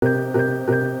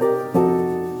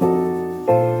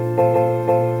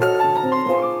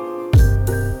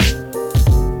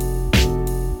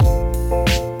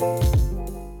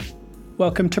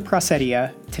Welcome to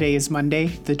Prosedia. Today is Monday,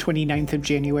 the 29th of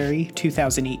January,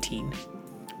 2018.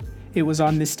 It was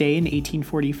on this day in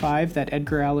 1845 that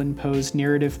Edgar Allan Poe's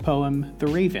narrative poem, The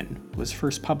Raven, was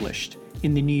first published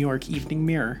in the New York Evening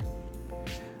Mirror.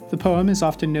 The poem is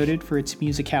often noted for its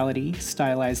musicality,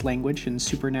 stylized language, and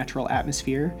supernatural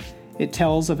atmosphere. It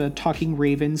tells of a talking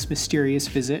raven's mysterious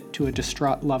visit to a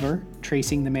distraught lover,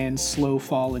 tracing the man's slow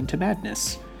fall into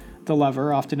madness. The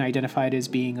lover, often identified as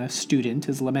being a student,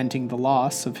 is lamenting the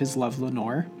loss of his love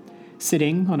Lenore.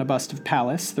 Sitting on a bust of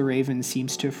Pallas, the raven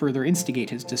seems to further instigate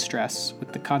his distress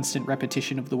with the constant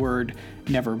repetition of the word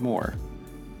nevermore.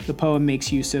 The poem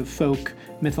makes use of folk,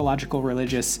 mythological,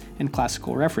 religious, and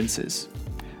classical references.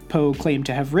 Poe claimed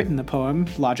to have written the poem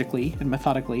logically and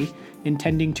methodically,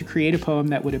 intending to create a poem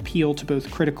that would appeal to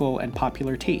both critical and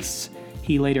popular tastes.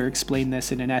 He later explained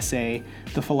this in an essay,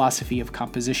 The Philosophy of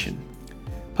Composition.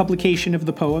 Publication of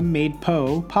the poem made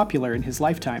Poe popular in his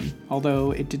lifetime,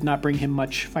 although it did not bring him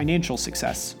much financial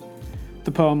success.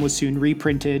 The poem was soon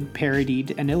reprinted,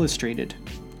 parodied, and illustrated.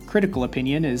 Critical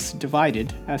opinion is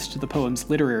divided as to the poem's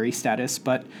literary status,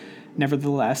 but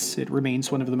nevertheless, it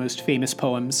remains one of the most famous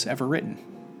poems ever written.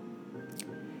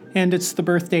 And it's the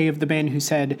birthday of the man who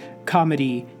said,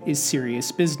 "Comedy is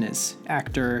serious business,"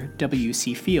 actor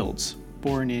W.C. Fields,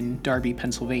 born in Darby,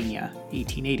 Pennsylvania,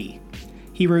 1880.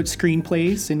 He wrote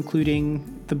screenplays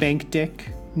including The Bank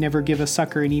Dick, Never Give a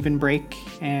Sucker an Even Break,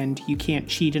 and You Can't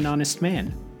Cheat an Honest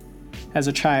Man. As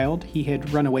a child, he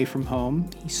had run away from home,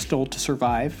 he stole to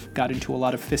survive, got into a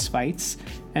lot of fistfights,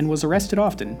 and was arrested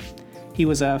often. He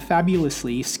was a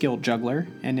fabulously skilled juggler,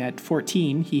 and at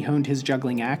 14, he honed his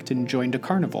juggling act and joined a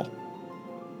carnival.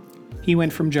 He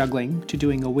went from juggling to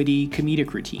doing a witty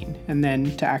comedic routine, and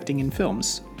then to acting in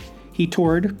films. He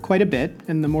toured quite a bit,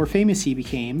 and the more famous he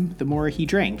became, the more he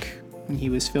drank. When he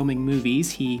was filming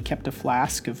movies, he kept a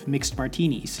flask of mixed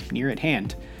martinis near at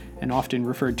hand, and often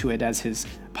referred to it as his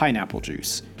pineapple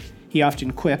juice. He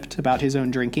often quipped about his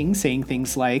own drinking, saying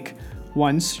things like,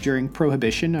 "Once, during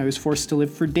Prohibition, I was forced to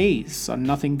live for days on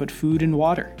nothing but food and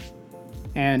water."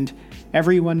 And,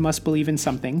 "Everyone must believe in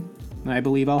something. I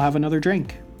believe I'll have another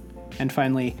drink." And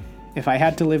finally, "If I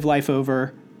had to live life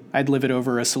over, I'd live it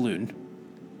over a saloon."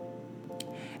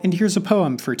 And here's a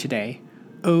poem for today,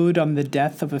 Ode on the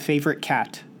Death of a Favorite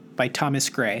Cat by Thomas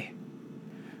Gray.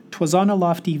 'Twas on a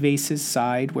lofty vase's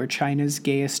side where China's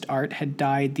gayest art had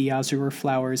dyed the azure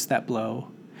flowers that blow.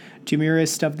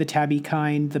 Demurest of the tabby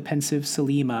kind, the pensive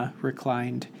Selima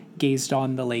reclined, gazed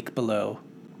on the lake below.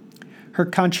 Her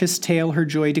conscious tale her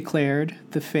joy declared,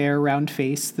 the fair round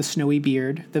face, the snowy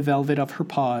beard, the velvet of her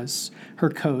paws, her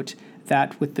coat,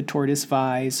 that with the tortoise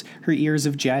vise, her ears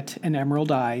of jet and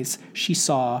emerald eyes, she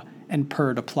saw and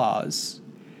purred applause.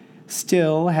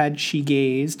 Still had she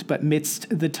gazed, but midst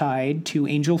the tide 2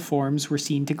 angel forms were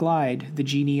seen to glide, the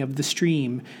genii of the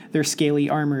stream, their scaly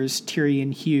armors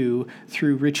Tyrian hue,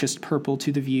 through richest purple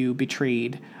to the view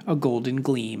betrayed a golden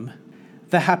gleam.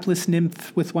 The hapless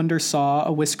nymph with wonder saw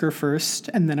a whisker first,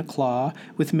 and then a claw.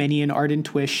 With many an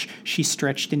ardent wish, she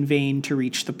stretched in vain to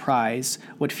reach the prize.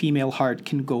 What female heart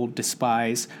can gold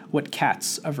despise? What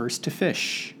cat's averse to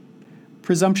fish?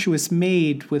 Presumptuous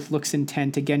maid, with looks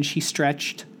intent, again she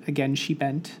stretched, again she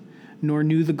bent, nor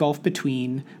knew the gulf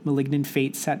between. Malignant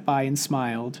fate sat by and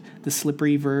smiled. The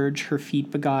slippery verge her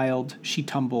feet beguiled. She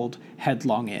tumbled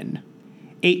headlong in.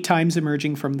 8 times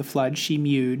emerging from the flood, she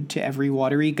mewed to every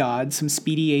watery god some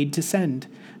speedy aid to send.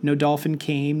 No dolphin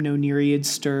came, no nereid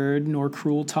stirred, nor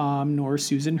cruel Tom, nor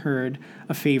Susan heard.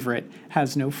 A favorite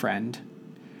has no friend.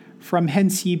 From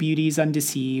hence, ye beauties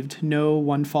undeceived, know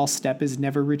one false step is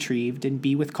never retrieved, and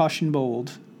be with caution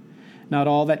bold. Not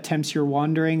all that tempts your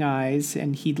wandering eyes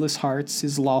and heedless hearts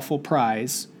is lawful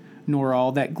prize, nor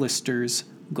all that glisters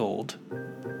gold.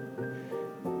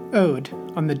 Ode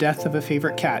on the Death of a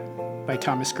Favorite Cat by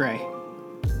Thomas Gray.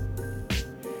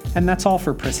 And that's all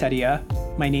for Prosedia.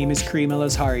 My name is Kareem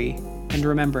El-Azhari, and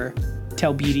remember,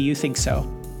 tell beauty you think so.